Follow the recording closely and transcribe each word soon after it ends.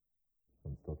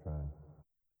still trying.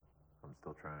 I'm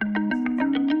still trying.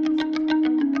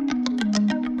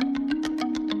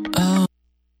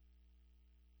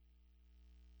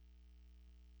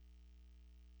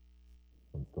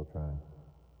 I'm still trying.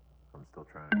 I'm still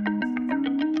trying.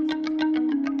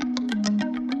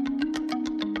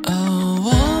 I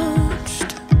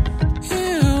watched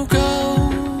you go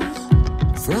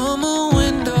from a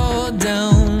window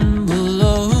down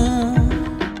below.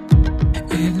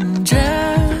 In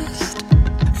jest,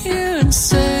 you'd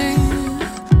say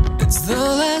it's the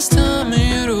last time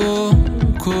you'd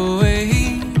walk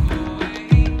away.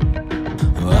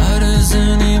 Why does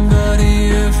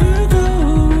anybody ever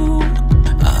go?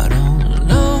 I don't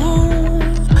know.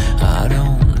 I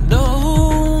don't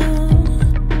know.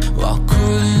 Why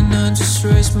couldn't I just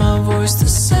raise my voice to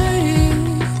say,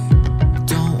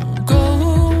 don't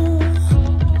go,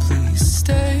 please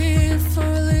stay for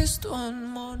at least one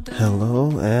more day.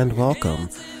 Hello and welcome.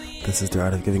 This is The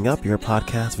Art of Giving Up, your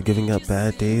podcast for giving up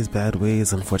bad days, bad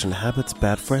ways, unfortunate habits,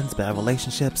 bad friends, bad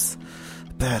relationships,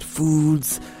 bad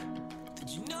foods,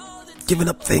 giving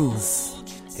up things,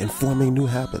 and forming new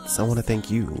habits. I want to thank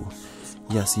you,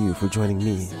 yes, you, for joining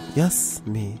me, yes,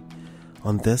 me,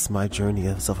 on this, my journey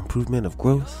of self-improvement, of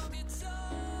growth,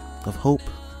 of hope,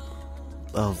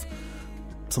 of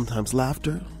sometimes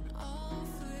laughter.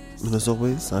 And as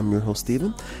always, I'm your host,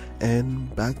 Steven,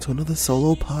 and back to another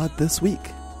solo pod this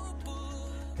week.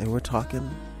 And we're talking,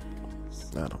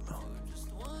 I don't know,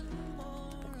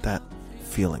 that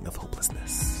feeling of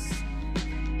hopelessness.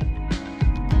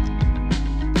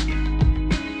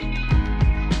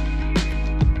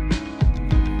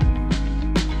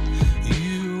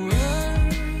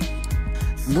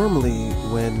 Normally,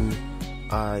 when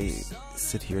I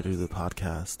sit here to do the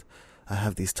podcast, I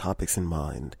have these topics in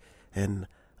mind, and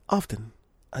often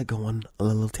I go on a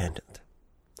little tangent.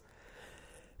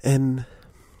 And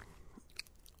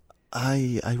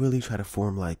I really try to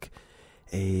form like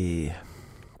a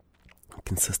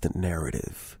consistent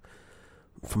narrative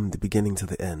from the beginning to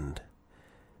the end.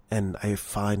 And I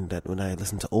find that when I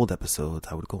listen to old episodes,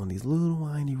 I would go on these little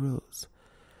windy roads.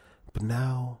 But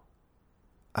now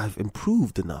I've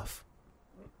improved enough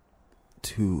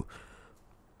to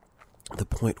the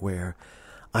point where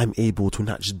I'm able to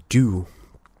not just do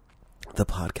the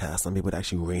podcast, I'm able to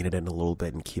actually rein it in a little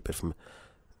bit and keep it from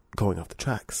going off the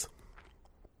tracks.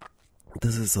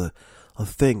 This is a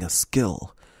thing, a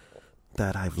skill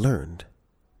that I've learned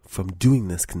from doing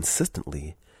this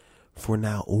consistently for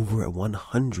now over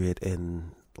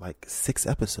 106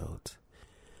 episodes.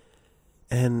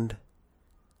 And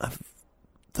I've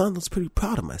found I was pretty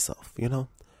proud of myself, you know?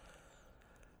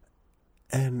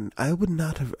 And I would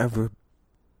not have ever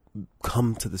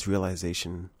come to this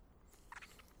realization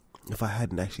if I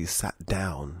hadn't actually sat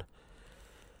down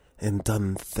and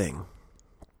done the thing.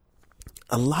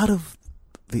 A lot of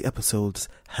the episodes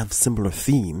have similar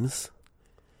themes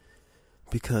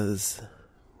because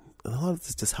a lot of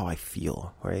it's just how I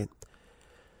feel, right?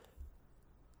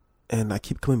 And I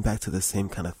keep coming back to the same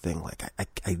kind of thing. Like,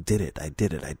 I did it,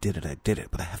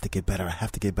 but I have to get better, I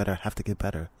have to get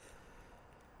better.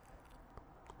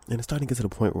 And it's starting to get to the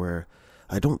point where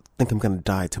I don't think I'm going to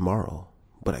die tomorrow,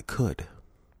 but I could.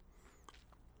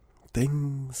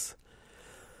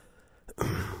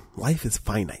 Life is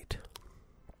finite.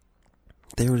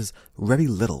 There is very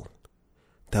little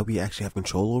that we actually have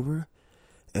control over,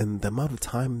 and the amount of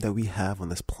time that we have on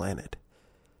this planet,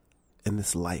 in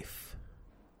this life,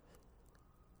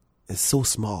 is so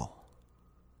small.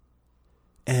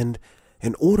 And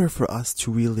in order for us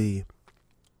to really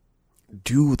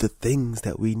do the things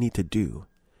that we need to do,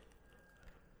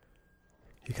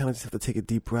 you kind of just have to take a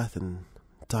deep breath and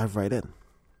dive right in.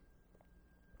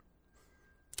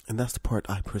 And that's the part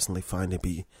I personally find to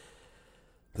be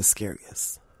the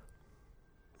scariest.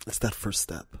 It's that first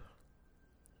step.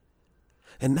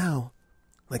 And now,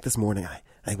 like this morning,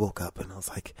 I woke up and I was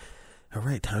like, all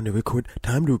right, time to record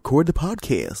the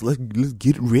podcast. Let's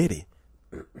get ready.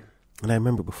 And I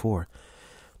remember before,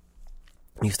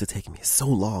 it used to take me so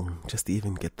long just to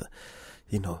even get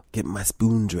get my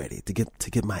spoons ready, to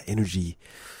get my energy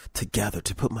together,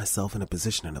 to put myself in a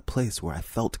position, in a place where I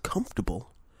felt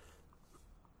comfortable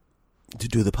to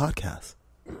do the podcast.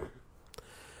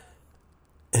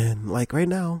 And like right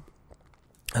now,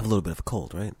 I have a little bit of a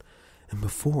cold, right? And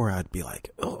before I'd be like,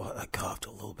 oh, I coughed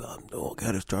a little bit. Oh, I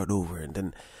gotta start over. And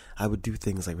then I would do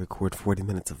things like record 40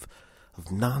 minutes of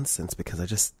nonsense because I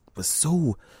just was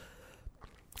so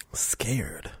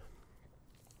scared.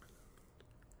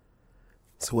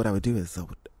 So what I would do is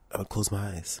I would close my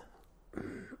eyes.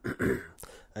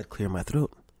 I'd clear my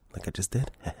throat like I just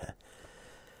did.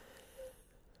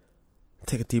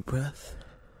 Take a deep breath.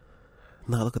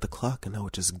 And I look at the clock and I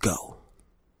would just go.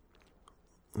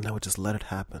 And I would just let it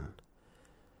happen.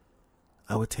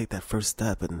 I would take that first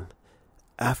step, and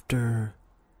after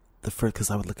the first,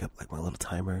 because I would look at like my little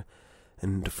timer,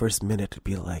 and the first minute it'd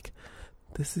be like,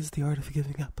 this is the art of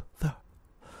giving up.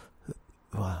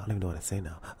 Well, I don't even know what I say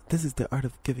now. This is the art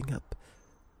of giving up.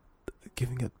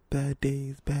 Giving up bad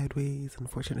days, bad ways,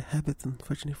 unfortunate habits,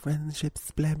 unfortunate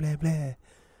friendships, blah, blah, blah.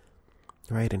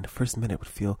 Right? And the first minute would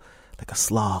feel like a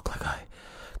slog, like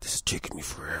this is taking me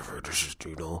forever, this is,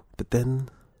 But then,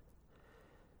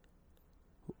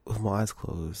 with my eyes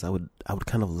closed, I would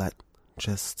kind of let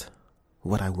just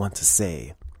what I want to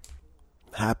say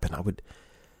happen. I would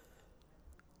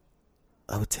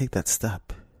take that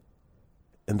step,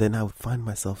 and then I would find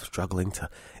myself struggling to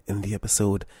end the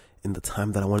episode in the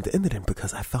time that I wanted to end it in,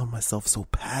 because I found myself so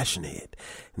passionate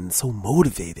and so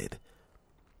motivated.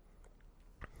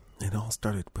 It all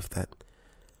started with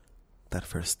that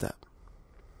first step.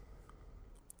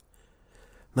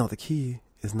 Now, the key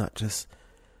is not just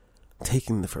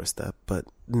taking the first step, but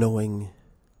knowing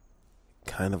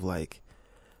kind of like,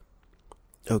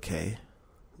 okay,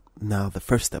 now the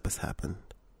first step has happened.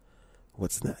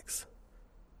 What's next?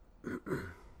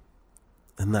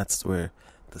 And that's where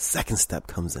the second step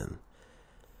comes in.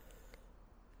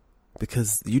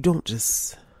 Because you don't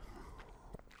just,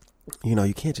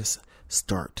 you can't just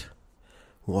start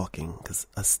walking, because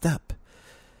a step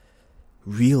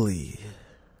really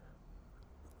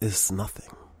is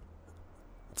nothing.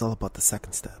 It's all about the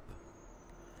second step.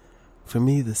 For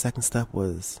me, the second step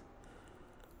was,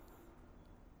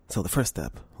 so the first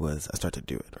step was I started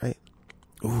to do it, right?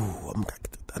 Ooh, I'm got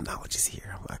the analogies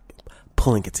here. I'm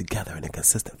pulling it together in a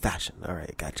consistent fashion. All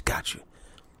right, got you.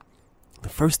 The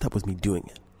first step was me doing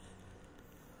it.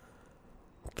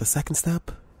 The second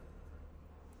step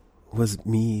was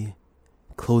me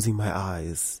closing my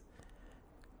eyes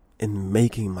and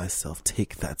making myself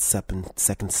take that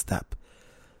second step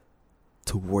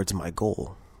towards my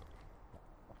goal.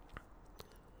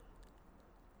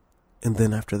 And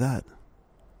then after that,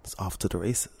 it's off to the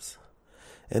races.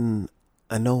 And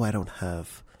I know I don't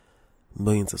have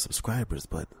millions of subscribers,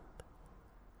 but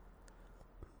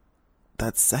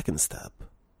that second step,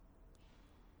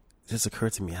 it just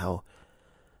occurred to me how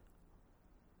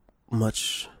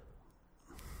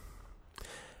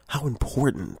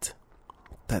important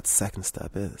that second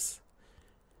step is.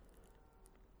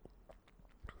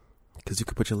 Because you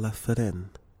could put your left foot in,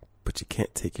 but you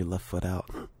can't take your left foot out.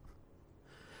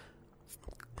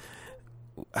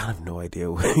 I have no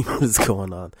idea what is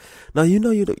going on. Now, if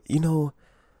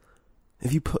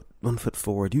you put one foot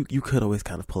forward, you could always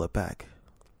kind of pull it back.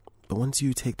 But once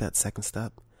you take that second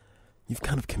step, you've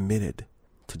kind of committed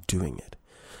to doing it.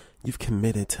 You've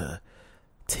committed to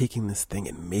taking this thing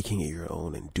and making it your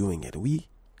own and doing it. We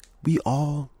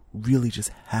all really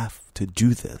just have to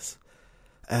do this.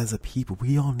 As a people,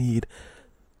 we all need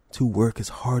to work as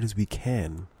hard as we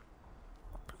can.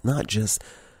 Not just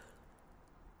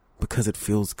because it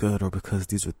feels good or because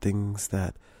these are things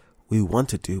that we want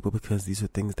to do, but because these are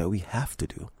things that we have to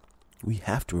do. We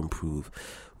have to improve.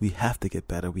 We have to get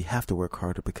better. We have to work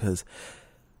harder, because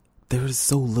there is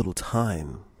so little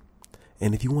time.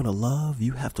 And if you want to love,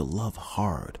 you have to love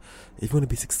hard. If you want to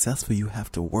be successful, you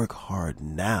have to work hard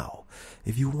now.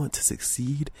 If you want to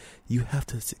succeed, you have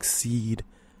to succeed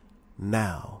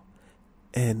now.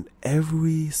 And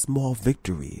every small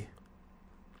victory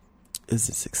is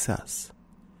a success.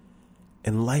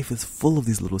 And life is full of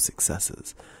these little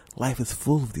successes. Life is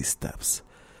full of these steps.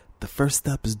 The first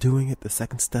step is doing it. The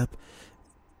second step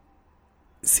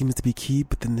seems to be key,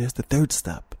 but then there's the third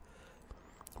step.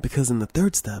 Because in the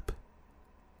third step,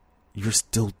 you're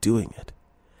still doing it.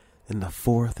 In the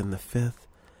fourth and the fifth,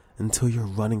 until you're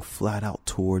running flat out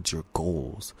towards your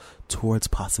goals, towards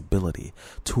possibility,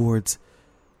 towards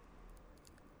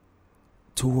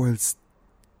the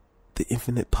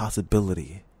infinite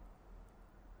possibility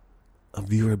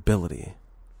of your ability,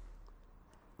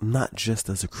 not just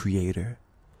as a creator,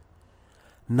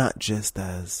 not just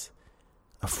as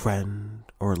a friend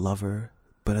or a lover,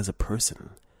 but as a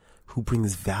person who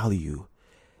brings value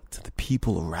to the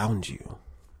people around you.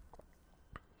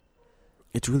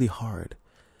 It's really hard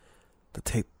to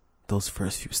take those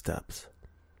first few steps,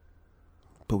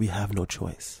 but we have no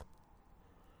choice.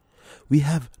 We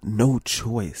have no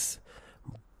choice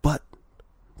but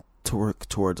to work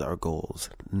towards our goals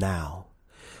now.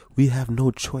 We have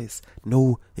no choice,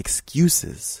 no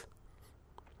excuses,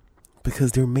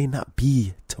 because there may not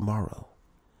be tomorrow.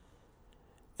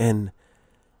 And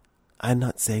I'm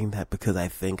not saying that because I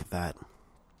think that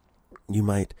you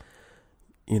might,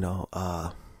 and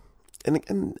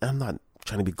I'm not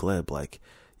trying to be glib, like,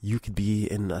 you could be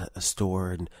in a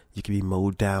store and you could be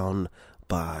mowed down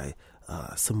by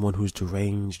someone who's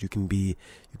deranged. You can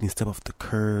step off the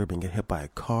curb and get hit by a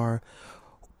car,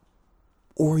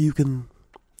 or you can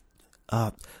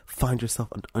find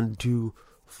yourself an undue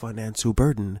financial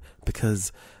burden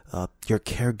because your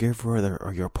caregiver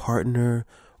or your partner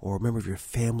or a member of your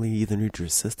family either needs your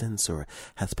assistance or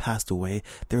has passed away.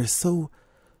 There are so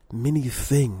many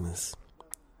things.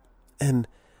 And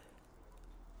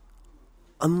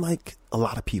unlike a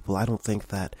lot of people, I don't think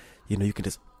that, you can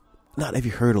just, not every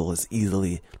hurdle is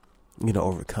easily,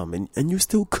 overcome. And you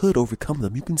still could overcome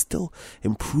them. You can still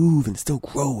improve and still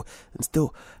grow and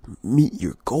still meet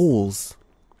your goals.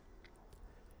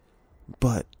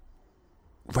 But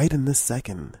right in this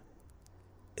second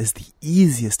is the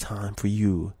easiest time for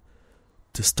you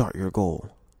to start your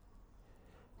goal.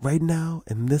 Right now,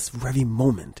 in this very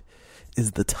moment,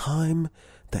 is the time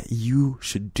that you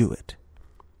should do it.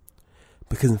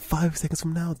 Because in 5 seconds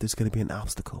from now, there's going to be an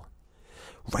obstacle.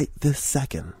 Right this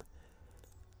second,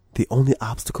 the only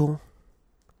obstacle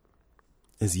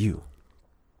is you.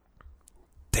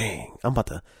 Dang, I'm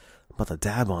about to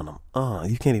dab on them.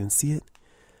 You can't even see it,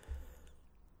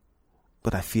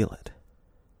 but I feel it.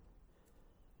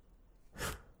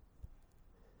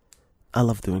 I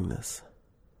love doing this.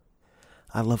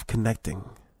 I love connecting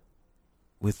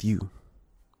with you.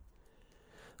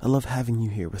 I love having you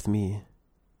here with me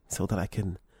so that I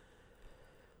can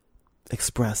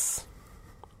express,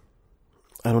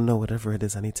 I don't know, whatever it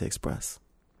is I need to express.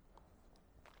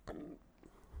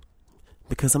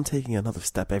 Because I'm taking another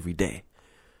step every day.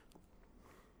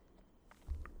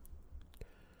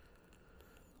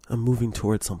 I'm moving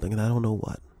towards something and I don't know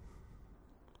what.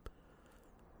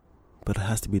 But it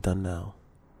has to be done now.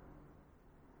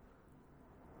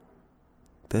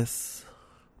 This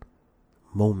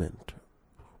moment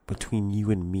between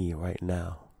you and me right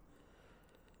now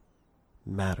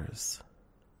matters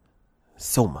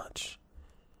so much.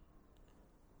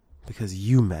 Because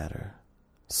you matter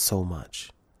so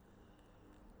much.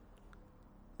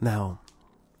 Now,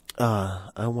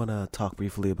 I want to talk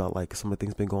briefly about some of the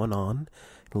things been going on.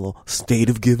 A little state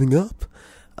of giving up.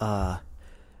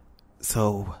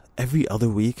 So every other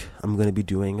week, I'm going to be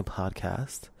doing a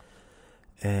podcast,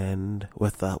 and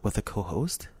with a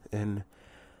co-host. And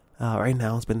right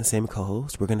now, it's been the same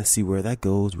co-host. We're going to see where that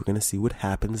goes. We're going to see what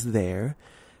happens there,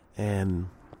 and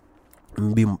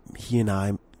he and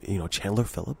I, Chandler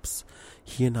Phillips.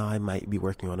 He and I might be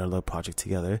working on another project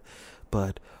together,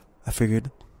 but I figured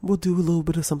we'll do a little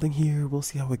bit of something here. We'll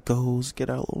see how it goes.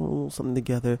 Get our little something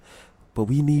together. But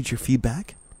we need your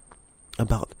feedback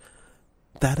about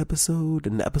that episode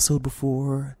and the episode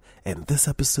before and this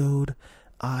episode.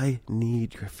 I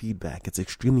need your feedback. It's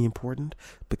extremely important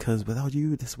because without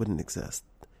you, this wouldn't exist.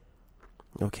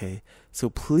 Okay? So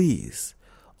please,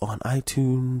 on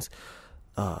iTunes,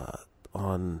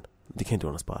 you can't do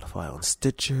it on Spotify, on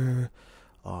Stitcher,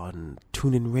 on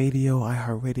TuneIn Radio,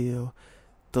 iHeartRadio,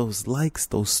 those likes,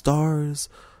 those stars,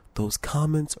 those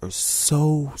comments are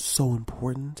so, so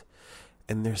important,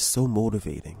 and they're so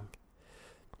motivating.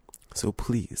 So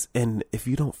please, and if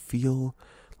you don't feel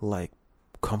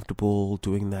comfortable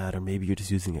doing that, or maybe you're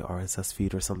just using an RSS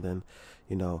feed or something,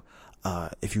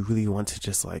 if you really want to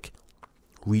just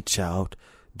reach out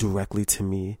directly to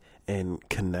me and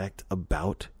connect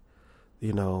about,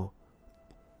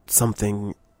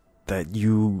 something that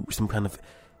some kind of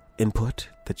input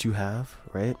that you have,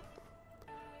 right?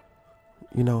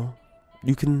 You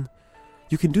can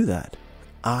do that.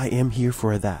 I am here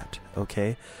for that.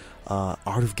 Okay.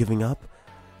 Art of Giving Up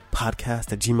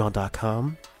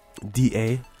podcast@gmail.com.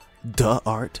 the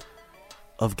art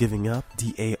of giving up,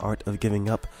 art of giving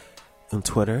up on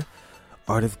Twitter,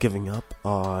 Art of Giving Up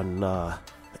on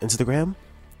Instagram,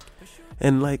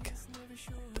 and I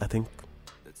think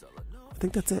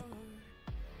that's it.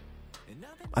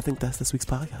 I think that's this week's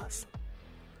podcast.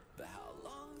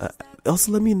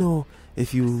 Also, let me know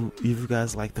if you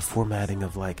guys like the formatting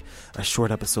of a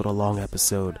short episode, a long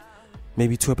episode,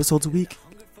 maybe 2 episodes a week.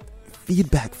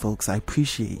 Feedback, folks. I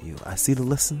appreciate you. I see the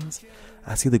listens,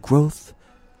 I see the growth,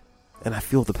 and I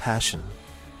feel the passion.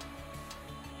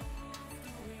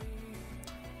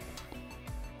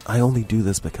 I only do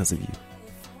this because of you.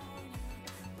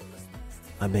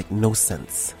 I make no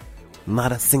sense.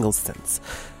 Not a single sense.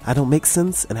 I don't make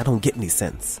sense and I don't get any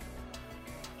sense.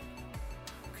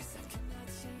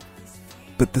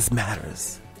 But this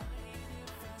matters.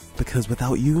 Because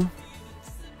without you,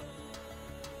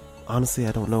 honestly,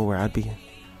 I don't know where I'd be.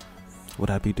 What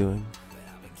I'd be doing.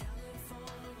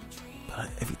 But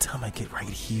every time I get right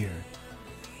here,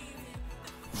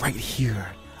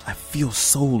 I feel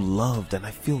so loved and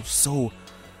I feel so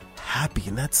happy,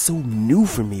 and that's so new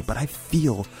for me, but I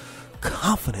feel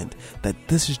confident that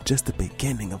this is just the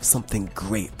beginning of something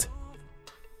great.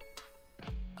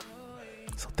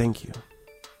 So thank you.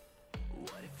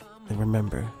 And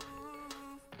remember,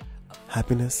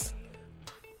 happiness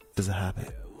is a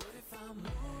habit.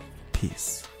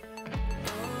 Peace.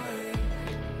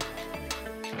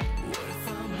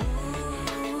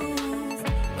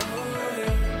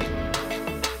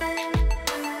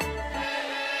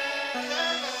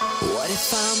 What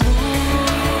if I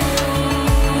moved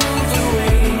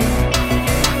away?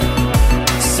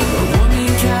 Summer warm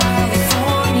in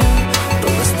California,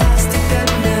 but was plastic than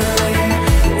LA.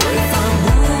 What if I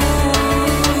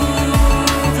moved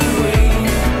away?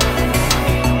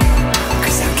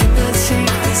 'Cause I cannot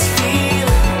shake this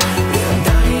feeling that I'm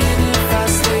dying if I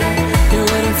stay. And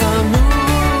what if I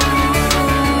moved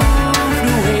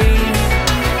away?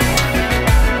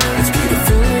 It's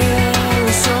beautiful in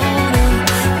Arizona,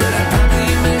 but I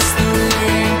probably miss the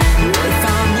rain. What if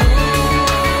I moved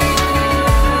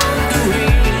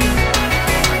away?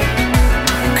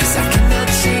 'Cause I cannot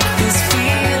shake this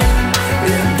feeling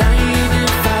that I'm dying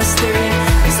if I stay.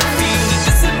 'Cause I feel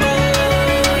invisible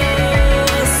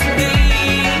some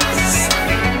days,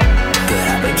 but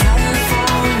I've been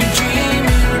California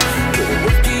dreaming, but I'm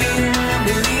working on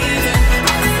believing.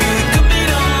 I can feel it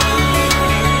coming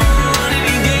on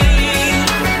any day,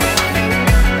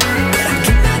 but I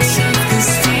cannot shake this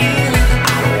feeling.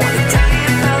 I don't wanna die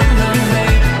if I'm not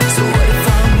made. So what if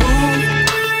I move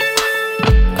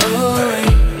away?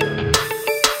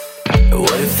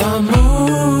 What if I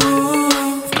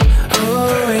moved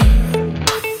away?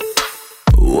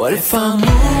 What if I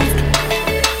moved